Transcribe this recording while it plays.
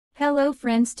Hello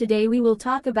friends, today we will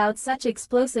talk about such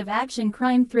explosive action,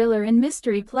 crime, thriller and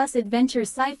mystery plus adventure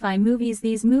sci-fi movies.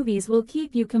 These movies will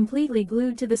keep you completely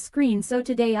glued to the screen, so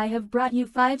today I have brought you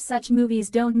 5 such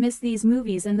movies. Don't miss these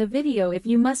movies in the video. If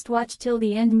you must watch till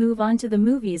the end, move on to the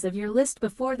movies of your list.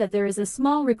 Before that, there is a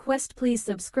small request, please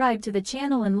subscribe to the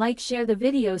channel and share the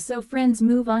video. So friends,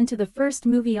 move on to the first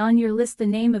movie on your list. The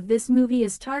name of this movie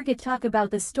is Target. Talk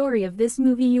about the story of this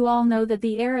movie. You all know that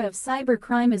the era of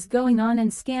cybercrime is going on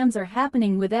and scams are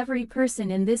happening with every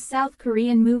person. In this South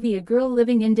Korean movie, a girl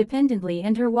living independently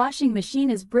and her washing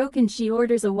machine is broken. She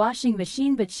orders a washing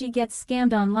machine, but she gets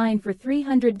scammed online for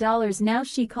 $300. Now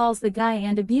she calls the guy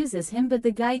and abuses him, but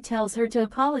the guy tells her to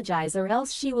apologize or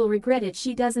else she will regret it.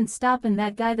 She doesn't stop, and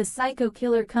that guy, the psycho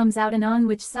killer, comes out, and on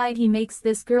which side he makes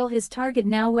this girl his target.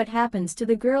 Now what happens to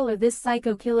the girl or this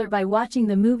psycho killer? By watching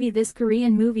the movie, this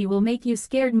Korean movie will make you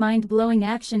scared. Mind-blowing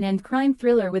action and crime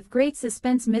thriller with great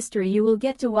suspense mystery. You will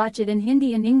get to watch it in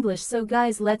Hindi and English. So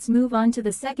guys, let's move on to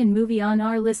the second movie on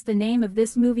our list. The name of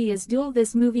this movie is Duel.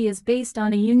 This movie is based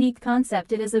on a unique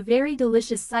concept. It is a very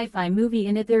delicious sci-fi movie.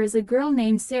 In it, there is a girl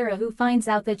named Sarah who finds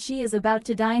out that she is about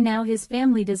to die. Now his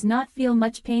family does not feel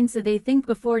much pain, so they think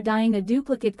before dying a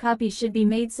duplicate copy should be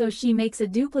made, so she makes a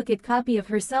duplicate copy of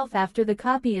herself. After the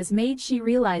copy is made, she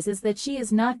realizes that she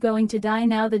is not going to die.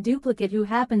 Now the duplicate, who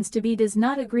happens to be, does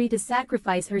not agree to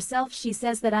sacrifice herself. She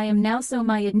says that I am now so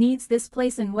it needs this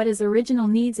place, and what is original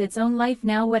needs its own life.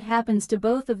 Now what happens to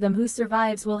both of them? Who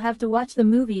survives? Will have to watch the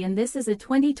movie, and this is a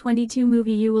 2022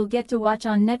 movie you will get to watch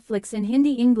on Netflix in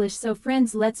Hindi English. So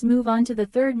friends, let's move on to the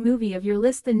third movie of your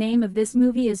list. The name of this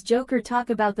movie is Joker.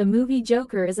 Talk about the movie.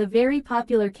 Joker is a very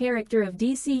popular character of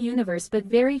DC Universe, but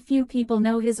very few people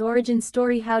know his origin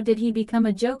story. How did he become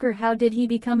a Joker? How did he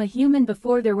become a human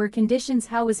before there were conditions?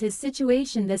 How was his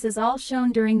situation? This is all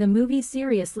shown during the movie.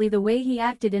 Seriously, the way he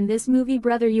acted in this movie,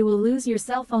 brother, you will lose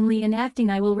yourself only in acting.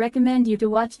 I will recommend you to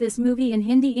watch this movie in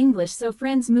Hindi English. So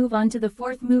friends, move on to the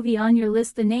fourth movie on your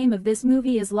list. The name of this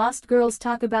movie is Lost Girls.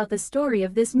 Talk about the story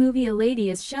of this movie. A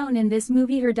lady is shown in this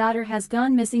movie. Her daughter has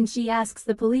gone missing. She asks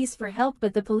the police for help,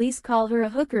 but the police call her a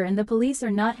hooker and the police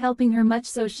are not helping her much,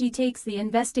 so she takes the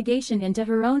investigation into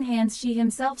her own hands. She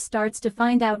himself starts to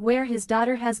find out where his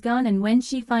daughter has gone, and when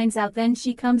she finds out, then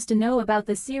she comes to know about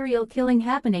the serial killing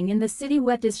happening in the city.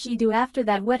 What does she do after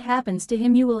that? What happens to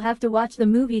him? You will have to watch the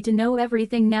movie to know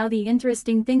everything. Now the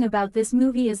interesting thing about this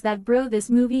movie is that, bro, this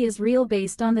movie is real,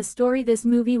 based on the story. This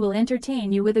movie will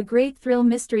entertain you with a great thrill,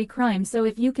 mystery, crime. So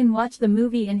if you can watch the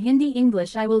movie in Hindi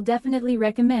English, I will definitely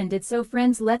recommend it. So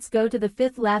friends, let's go to the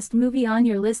fifth last movie on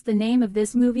your list. The name of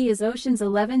this movie is Ocean's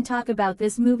 11. Talk about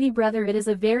this movie, brother. It is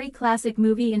a very classic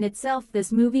movie in itself.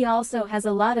 This movie also has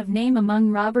a lot of name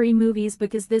among robbery movies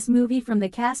because this movie, from the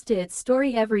cast to its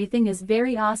story, everything is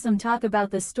very awesome. Talk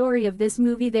about the story of this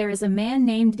movie. There is a man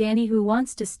named Danny who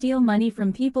wants to steal money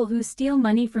from people who steal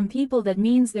money from people. That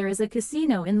means there is a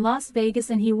casino in Las Vegas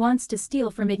and he wants to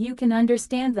steal from it. You can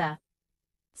understand the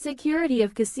security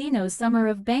of casinos. Some are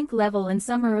of bank level and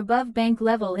some are above bank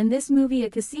level. In this movie, a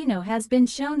casino has been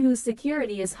shown whose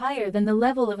security is higher than the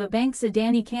level of a bank. So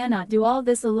Danny cannot do all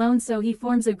this alone, so he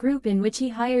forms a group in which he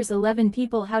hires 11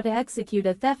 people how to execute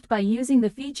a theft by using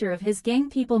the feature of his gang.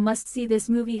 People must see this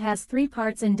movie. Has 3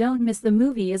 parts and don't miss. The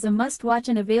movie is a must watch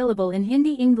and available in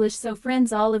Hindi English. So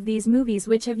friends, all of these movies,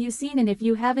 which have you seen? And if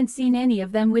you haven't seen any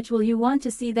of them, which will you want to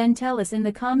see? Then tell us in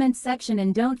the comments section,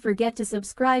 and don't forget to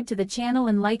subscribe to the channel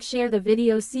and share the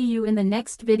video. See you in the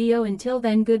next video. Until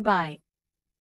then, goodbye.